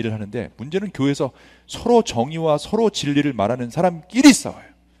세우고 이런 일을 하는데, 문제는 교회에서 서로 정의와 서로 진리를 말하는 사람끼리 싸워요.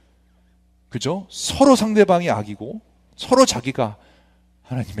 그죠? 서로 상대방이 악이고 서로 자기가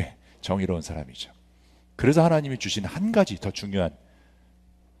하나님의 정의로운 사람이죠. 그래서 하나님이 주신 한 가지 더 중요한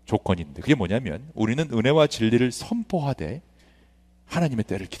조건이 있는데, 그게 뭐냐면 우리는 은혜와 진리를 선포하되 하나님의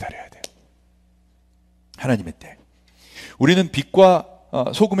때를 기다려야 돼요. 하나님의 때. 우리는 빛과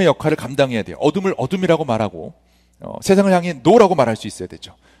소금의 역할을 감당해야 돼요. 어둠을 어둠이라고 말하고 세상을 향해 노라고 말할 수 있어야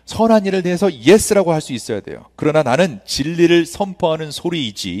되죠. 선한 일을 대해서 예스라고 할 수 있어야 돼요. 그러나 나는 진리를 선포하는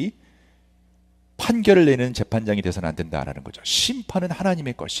소리이지 판결을 내는 재판장이 돼서는 안 된다라는 거죠. 심판은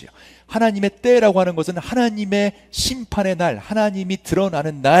하나님의 것이에요. 하나님의 때라고 하는 것은 하나님의 심판의 날, 하나님이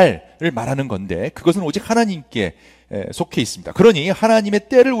드러나는 날을 말하는 건데 그것은 오직 하나님께 속해 있습니다. 그러니 하나님의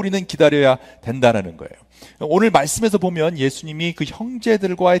때를 우리는 기다려야 된다는 거예요. 오늘 말씀에서 보면 예수님이 그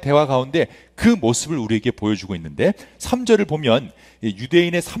형제들과의 대화 가운데 그 모습을 우리에게 보여주고 있는데 3절을 보면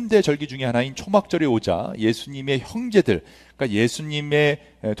유대인의 3대 절기 중에 하나인 초막절에 오자 예수님의 형제들, 그러니까 예수님의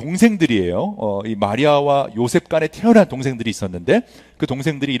동생들이에요. 이 마리아와 요셉 간에 태어난 동생들이 있었는데 그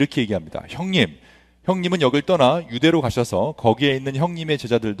동생들이 이렇게 얘기합니다. 형님은 여길 떠나 유대로 가셔서 거기에 있는 형님의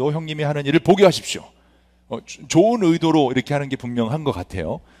제자들도 형님이 하는 일을 보게 하십시오. 좋은 의도로 이렇게 하는 게 분명한 것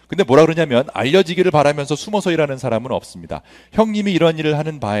같아요. 근데 뭐라 그러냐면 알려지기를 바라면서 숨어서 일하는 사람은 없습니다. 형님이 이런 일을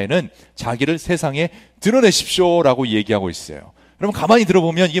하는 바에는 자기를 세상에 드러내십시오라고 얘기하고 있어요. 그럼 가만히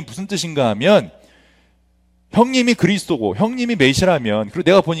들어보면 이게 무슨 뜻인가 하면 형님이 그리스도고 형님이 메시아라면, 그리고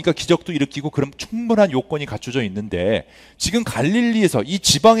내가 보니까 기적도 일으키고 그럼 충분한 요건이 갖춰져 있는데 지금 갈릴리에서 이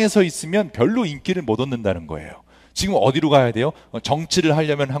지방에서 있으면 별로 인기를 못 얻는다는 거예요. 지금 어디로 가야 돼요? 정치를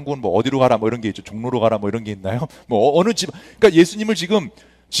하려면 한국은 뭐 어디로 가라 뭐 이런 게 있죠. 종로로 가라 뭐 이런 게 있나요? 뭐 어느 집, 그러니까 예수님을 지금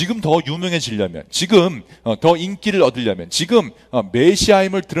더 유명해지려면, 지금 더 인기를 얻으려면, 지금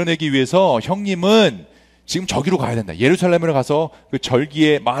메시아임을 드러내기 위해서 형님은 지금 저기로 가야 된다. 예루살렘으로 가서 그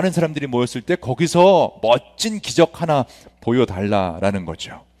절기에 많은 사람들이 모였을 때 거기서 멋진 기적 하나 보여달라라는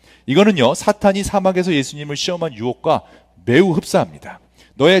거죠. 이거는요, 사탄이 사막에서 예수님을 시험한 유혹과 매우 흡사합니다.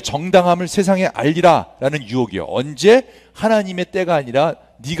 너의 정당함을 세상에 알리라 라는 유혹이요. 언제? 하나님의 때가 아니라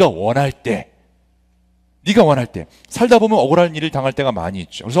네가 원할 때. 살다 보면 억울한 일을 당할 때가 많이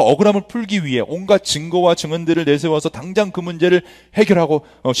있죠. 그래서 억울함을 풀기 위해 온갖 증거와 증언들을 내세워서 당장 그 문제를 해결하고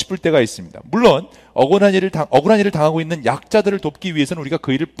싶을 때가 있습니다. 물론 억울한 일을 당하고 있는 약자들을 돕기 위해서는 우리가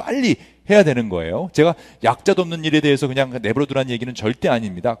그 일을 빨리 해야 되는 거예요. 제가 약자 돕는 일에 대해서 그냥 내버려두라는 얘기는 절대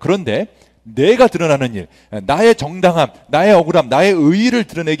아닙니다. 그런데 내가 드러나는 일, 나의 정당함, 나의 억울함, 나의 의의를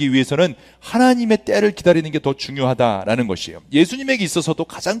드러내기 위해서는 하나님의 때를 기다리는 게 더 중요하다라는 것이에요. 예수님에게 있어서도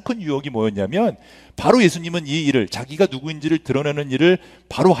가장 큰 유혹이 뭐였냐면 바로 예수님은 이 일을, 자기가 누구인지를 드러내는 일을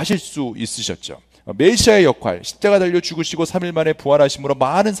바로 하실 수 있으셨죠. 메시아의 역할, 십자가 달려 죽으시고 3일 만에 부활하심으로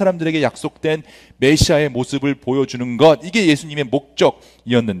많은 사람들에게 약속된 메시아의 모습을 보여주는 것, 이게 예수님의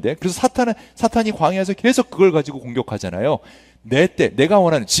목적이었는데, 그래서 사탄이 광야에서 계속 그걸 가지고 공격하잖아요. 내 때, 내가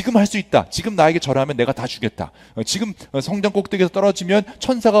원하는, 지금 할 수 있다. 지금 나에게 절하면 내가 다 주겠다. 지금 성전 꼭대기에서 떨어지면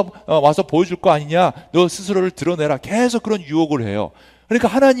천사가 와서 보여줄 거 아니냐. 너 스스로를 드러내라. 계속 그런 유혹을 해요. 그러니까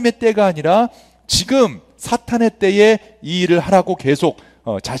하나님의 때가 아니라 지금 사탄의 때에 이 일을 하라고 계속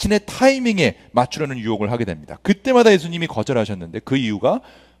자신의 타이밍에 맞추려는 유혹을 하게 됩니다. 그때마다 예수님이 거절하셨는데 그 이유가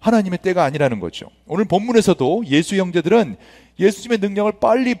하나님의 때가 아니라는 거죠. 오늘 본문에서도 예수 형제들은 예수님의 능력을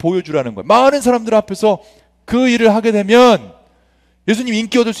빨리 보여주라는 거예요. 많은 사람들 앞에서 그 일을 하게 되면 예수님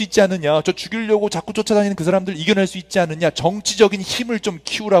인기 얻을 수 있지 않느냐, 저 죽이려고 자꾸 쫓아다니는 그 사람들 이겨낼 수 있지 않느냐, 정치적인 힘을 좀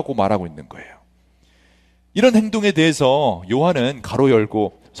키우라고 말하고 있는 거예요. 이런 행동에 대해서 요한은 가로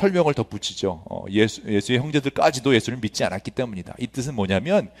열고 설명을 덧붙이죠. 예수의 형제들까지도 예수를 믿지 않았기 때문이다. 이 뜻은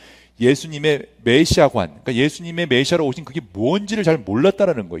뭐냐면 예수님의 메시아관, 그러니까 예수님의 메시아로 오신 그게 뭔지를 잘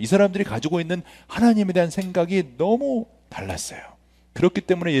몰랐다라는 거예요. 이 사람들이 가지고 있는 하나님에 대한 생각이 너무 달랐어요. 그렇기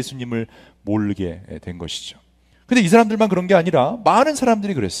때문에 예수님을 모르게 된 것이죠. 근데 이 사람들만 그런 게 아니라 많은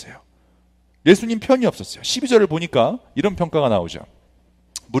사람들이 그랬어요. 예수님 편이 없었어요. 12절을 보니까 이런 평가가 나오죠.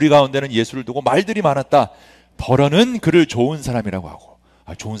 무리 가운데는 예수를 두고 말들이 많았다. 더러는 그를 좋은 사람이라고 하고,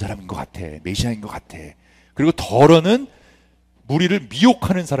 좋은 사람인 것 같아, 메시아인 것 같아. 그리고 더러는 무리를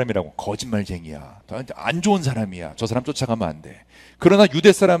미혹하는 사람이라고, 거짓말쟁이야, 안 좋은 사람이야, 저 사람 쫓아가면 안 돼. 그러나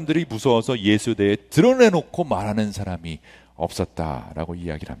유대 사람들이 무서워서 예수에 대해 드러내놓고 말하는 사람이 없었다라고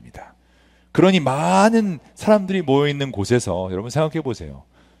이야기를 합니다. 그러니 많은 사람들이 모여있는 곳에서 여러분 생각해 보세요.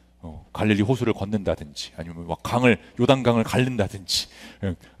 갈릴리 호수를 걷는다든지, 아니면 막 요단강을 가른다든지,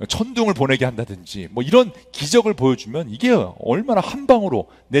 천둥을 보내게 한다든지, 뭐 이런 기적을 보여주면 이게 얼마나 한 방으로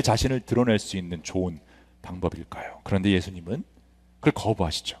내 자신을 드러낼 수 있는 좋은 방법일까요? 그런데 예수님은 그걸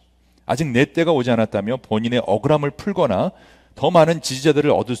거부하시죠. 아직 내 때가 오지 않았다며 본인의 억울함을 풀거나 더 많은 지지자들을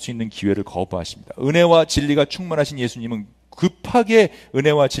얻을 수 있는 기회를 거부하십니다. 은혜와 진리가 충만하신 예수님은 급하게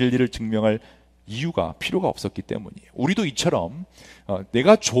은혜와 진리를 증명할 이유가 필요가 없었기 때문이에요. 우리도 이처럼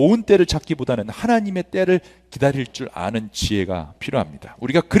내가 좋은 때를 찾기보다는 하나님의 때를 기다릴 줄 아는 지혜가 필요합니다.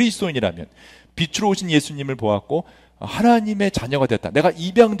 우리가 그리스도인이라면, 빛으로 오신 예수님을 보았고 하나님의 자녀가 됐다, 내가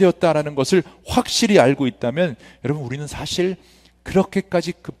입양되었다라는 것을 확실히 알고 있다면, 여러분 우리는 사실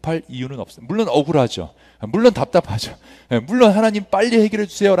그렇게까지 급할 이유는 없어요. 물론 억울하죠. 물론 답답하죠. 물론 하나님 빨리 해결해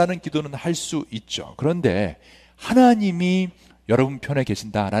주세요라는 기도는 할 수 있죠. 그런데 하나님이 여러분 편에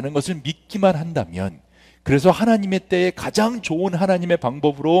계신다라는 것을 믿기만 한다면, 그래서 하나님의 때에 가장 좋은 하나님의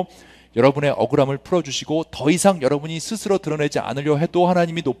방법으로 여러분의 억울함을 풀어주시고 더 이상 여러분이 스스로 드러내지 않으려 해도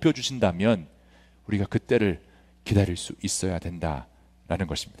하나님이 높여주신다면 우리가 그 때를 기다릴 수 있어야 된다라는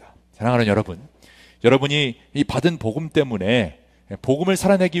것입니다. 사랑하는 여러분, 여러분이 이 받은 복음 때문에 복음을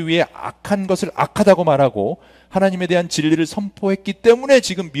살아내기 위해 악한 것을 악하다고 말하고 하나님에 대한 진리를 선포했기 때문에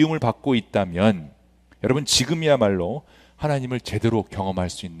지금 미움을 받고 있다면, 여러분 지금이야말로 하나님을 제대로 경험할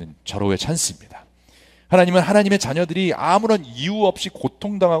수 있는 절호의 찬스입니다. 하나님은 하나님의 자녀들이 아무런 이유 없이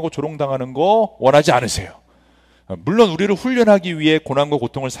고통당하고 조롱당하는 거 원하지 않으세요. 물론 우리를 훈련하기 위해 고난과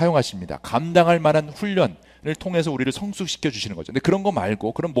고통을 사용하십니다. 감당할 만한 훈련을 통해서 우리를 성숙시켜 주시는 거죠. 근데 그런 거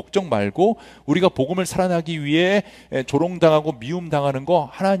말고, 그런 목적 말고 우리가 복음을 살아나기 위해 조롱당하고 미움당하는 거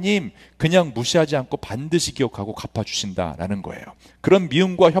하나님 그냥 무시하지 않고 반드시 기억하고 갚아주신다라는 거예요. 그런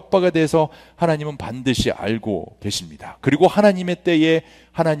미움과 협박에 대해서 하나님은 반드시 알고 계십니다. 그리고 하나님의 때에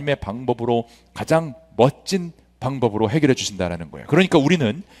하나님의 방법으로 가장 멋진 방법으로 해결해 주신다는 거예요. 그러니까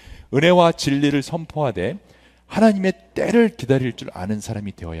우리는 은혜와 진리를 선포하되 하나님의 때를 기다릴 줄 아는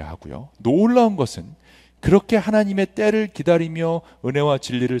사람이 되어야 하고요. 놀라운 것은 그렇게 하나님의 때를 기다리며 은혜와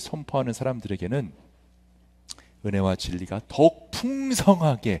진리를 선포하는 사람들에게는 은혜와 진리가 더욱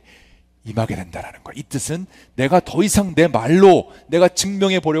풍성하게 임하게 된다는 거예요. 이 뜻은 내가 더 이상 내 말로 내가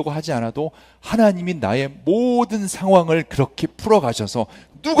증명해 보려고 하지 않아도 하나님이 나의 모든 상황을 그렇게 풀어가셔서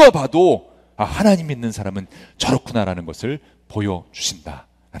누가 봐도 아, 하나님 믿는 사람은 저렇구나라는 것을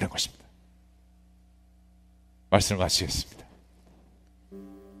보여주신다라는 것입니다. 말씀을 마치겠습니다.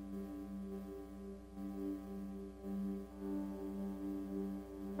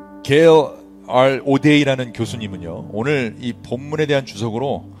 게일 R. 오데이라는 교수님은요, 오늘 이 본문에 대한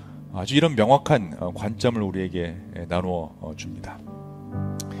주석으로 아주 이런 명확한 관점을 우리에게 나누어 줍니다.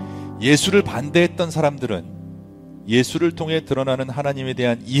 예수를 반대했던 사람들은 예수를 통해 드러나는 하나님에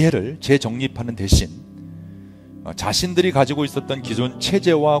대한 이해를 재정립하는 대신 자신들이 가지고 있었던 기존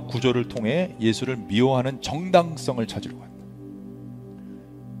체제와 구조를 통해 예수를 미워하는 정당성을 찾으려고 한다.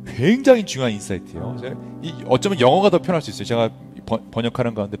 굉장히 중요한 인사이트예요. 어쩌면 영어가 더 편할 수 있어요. 제가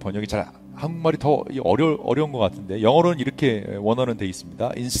번역하는 가운데 번역이 잘 한국말이 더 어려운 것 같은데 영어로는 이렇게 원어는 돼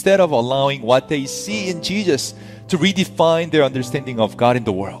있습니다. Instead of allowing what they see in Jesus to redefine their understanding of God in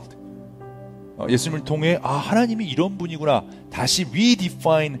the world. 예수님을 통해 아, 하나님이 이런 분이구나 다시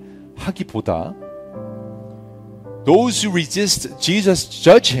redefine 하기보다 Those who resist Jesus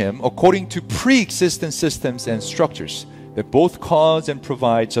judge him according to pre-existent systems and structures that both cause and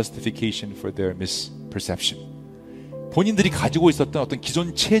provide justification for their misperception. 본인들이 가지고 있었던 어떤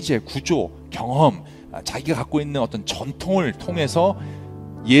기존 체제, 구조, 경험, 자기가 갖고 있는 어떤 전통을 통해서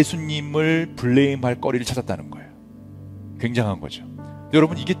예수님을 블레임할 거리를 찾았다는 거예요. 굉장한 거죠.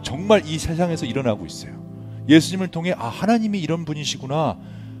 여러분, 이게 정말 이 세상에서 일어나고 있어요. 예수님을 통해 아, 하나님이 이런 분이시구나.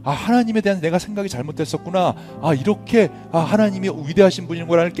 아, 하나님에 대한 내가 생각이 잘못됐었구나. 아, 이렇게 하나님이 위대하신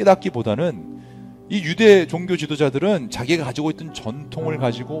분이구나를 깨닫기보다는 이 유대 종교 지도자들은 자기가 가지고 있던 전통을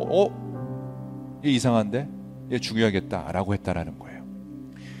가지고 이게 이상한데? 얘 죽여야겠다라고 했다라는 거예요.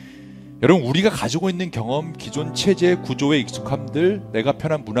 여러분, 우리가 가지고 있는 경험, 기존 체제, 구조에 익숙함들, 내가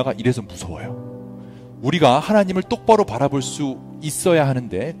편한 문화가 이래서 무서워요. 우리가 하나님을 똑바로 바라볼 수 있어야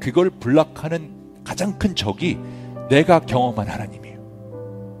하는데 그걸 블락하는 가장 큰 적이 내가 경험한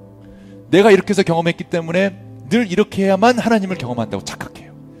하나님이에요. 내가 이렇게 해서 경험했기 때문에 늘 이렇게 해야만 하나님을 경험한다고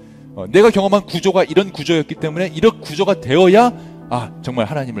착각해요. 내가 경험한 구조가 이런 구조였기 때문에 이런 구조가 되어야 정말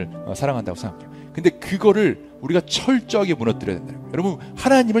하나님을 사랑한다고 생각해요. 근데 그거를 우리가 철저하게 무너뜨려야 된다는 거예요. 여러분,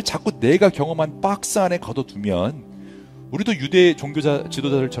 하나님을 자꾸 내가 경험한 박스 안에 가둬두면 우리도 유대 종교자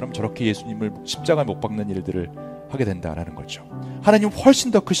지도자들처럼 저렇게 예수님을 십자가에 못 박는 일들을 하게 된다라는 거죠. 하나님은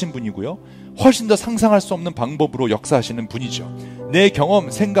훨씬 더 크신 분이고요, 훨씬 더 상상할 수 없는 방법으로 역사하시는 분이죠. 내 경험,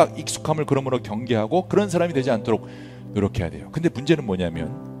 생각, 익숙함을 그러므로 경계하고 그런 사람이 되지 않도록 노력해야 돼요. 근데 문제는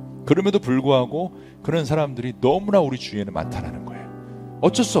뭐냐면 그럼에도 불구하고 그런 사람들이 너무나 우리 주위에는 많다는 거예요.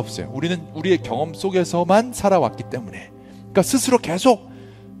 어쩔 수 없어요. 우리는 우리의 경험 속에서만 살아왔기 때문에. 그러니까 스스로 계속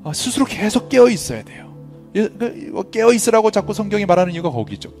깨어 있어야 돼요. 깨어 있으라고 자꾸 성경이 말하는 이유가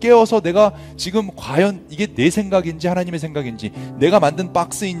거기죠. 깨어서 내가 지금 과연 이게 내 생각인지 하나님의 생각인지, 내가 만든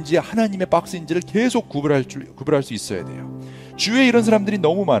박스인지 하나님의 박스인지를 계속 구별할 수 있어야 돼요. 주위에 이런 사람들이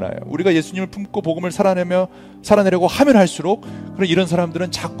너무 많아요. 우리가 예수님을 품고 복음을 살아내려고 하면 할수록 그런 이런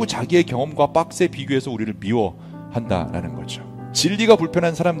사람들은 자꾸 자기의 경험과 박스에 비교해서 우리를 미워한다라는 거죠. 진리가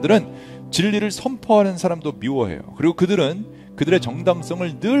불편한 사람들은 진리를 선포하는 사람도 미워해요. 그리고 그들은 그들의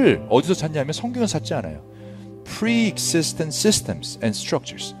정당성을 늘 어디서 찾냐면 성경에서 찾지 않아요. Pre-existent systems and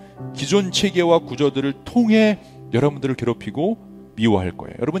structures. 기존 체계와 구조들을 통해 여러분들을 괴롭히고 미워할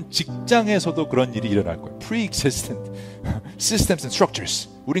거예요. 여러분 직장에서도 그런 일이 일어날 거예요. Pre-existent systems and structures.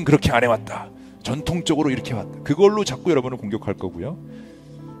 우린 그렇게 안 해왔다. 전통적으로 이렇게 해왔다. 그걸로 자꾸 여러분을 공격할 거고요.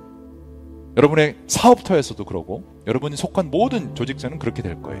 여러분의 사업터에서도 그러고 여러분이 속한 모든 조직자는 그렇게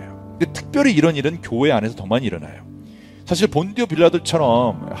될 거예요. 근데 특별히 이런 일은 교회 안에서 더 많이 일어나요. 사실 본디오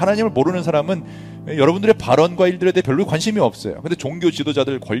빌라도처럼 하나님을 모르는 사람은 여러분들의 발언과 일들에 대해 별로 관심이 없어요. 근데 종교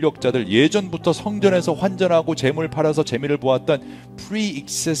지도자들, 권력자들, 예전부터 성전에서 환전하고 재물 팔아서 재미를 보았던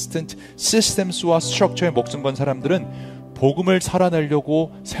pre-existent systems와 structure에 목숨 건 사람들은 복음을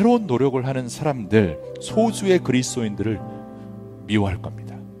살아내려고 새로운 노력을 하는 사람들, 소수의 그리스도인들을 미워할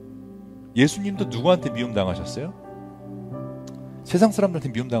겁니다. 예수님도 누구한테 미움당하셨어요? 세상 사람들한테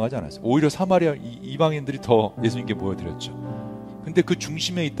미움당하지 않았어요. 오히려 사마리아 이방인들이 더 예수님께 모여드렸죠. 근데 그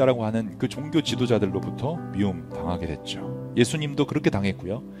중심에 있다라고 하는 그 종교 지도자들로부터 미움당하게 됐죠. 예수님도 그렇게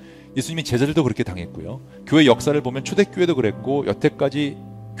당했고요. 예수님의 제자들도 그렇게 당했고요. 교회 역사를 보면 초대교회도 그랬고 여태까지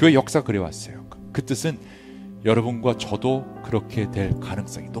교회 역사가 그래왔어요. 그 뜻은 여러분과 저도 그렇게 될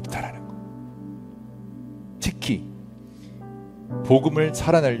가능성이 높다라는 거. 특히 복음을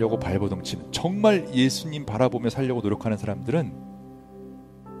살아내려고 발버둥치는, 정말 예수님 바라보며 살려고 노력하는 사람들은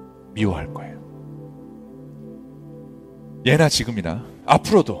미워할 거예요. 예나 지금이나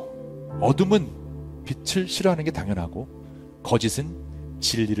앞으로도 어둠은 빛을 싫어하는 게 당연하고 거짓은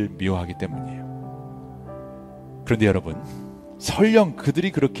진리를 미워하기 때문이에요. 그런데 여러분, 설령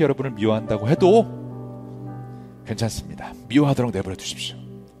그들이 그렇게 여러분을 미워한다고 해도 괜찮습니다. 미워하도록 내버려 두십시오.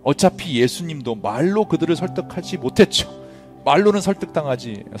 어차피 예수님도 말로 그들을 설득하지 못했죠. 말로는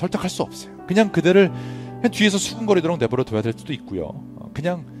설득할 수 없어요. 그냥 그들을 뒤에서 수군거리도록 내버려 둬야 될 수도 있고요.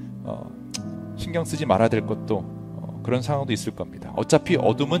 그냥 신경 쓰지 말아야 될 것도 그런 상황도 있을 겁니다. 어차피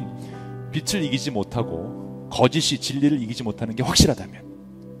어둠은 빛을 이기지 못하고 거짓이 진리를 이기지 못하는 게 확실하다면,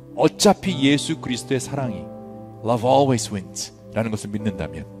 어차피 예수 그리스도의 사랑이 Love always wins 라는 것을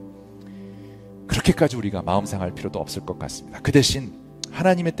믿는다면 그렇게까지 우리가 마음 상할 필요도 없을 것 같습니다. 그 대신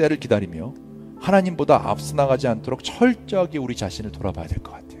하나님의 때를 기다리며 하나님보다 앞서 나가지 않도록 철저하게 우리 자신을 돌아봐야 될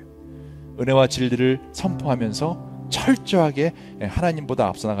것 같아요. 은혜와 진리를 선포하면서 철저하게 하나님보다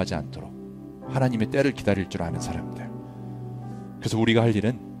앞서 나가지 않도록 하나님의 때를 기다릴 줄 아는 사람들. 그래서 우리가 할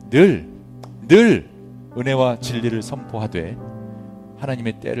일은 늘 은혜와 진리를 선포하되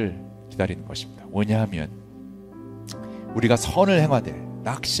하나님의 때를 기다리는 것입니다. 왜냐하면 우리가 선을 행하되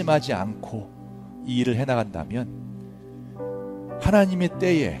낙심하지 않고 이 일을 해나간다면 하나님의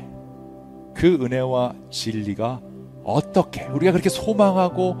때에 그 은혜와 진리가 어떻게 우리가 그렇게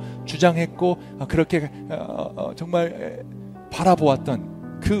소망하고 주장했고 그렇게 정말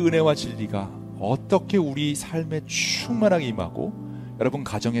바라보았던 그 은혜와 진리가 어떻게 우리 삶에 충만하게 임하고 여러분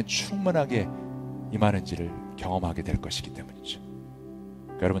가정에 충만하게 임하는지를 경험하게 될 것이기 때문이죠.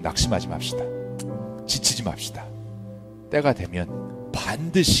 그러니까 여러분 낙심하지 맙시다. 지치지 맙시다. 때가 되면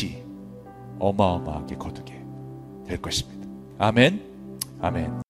반드시 어마어마하게 거두게 될 것입니다. 아멘. 아멘.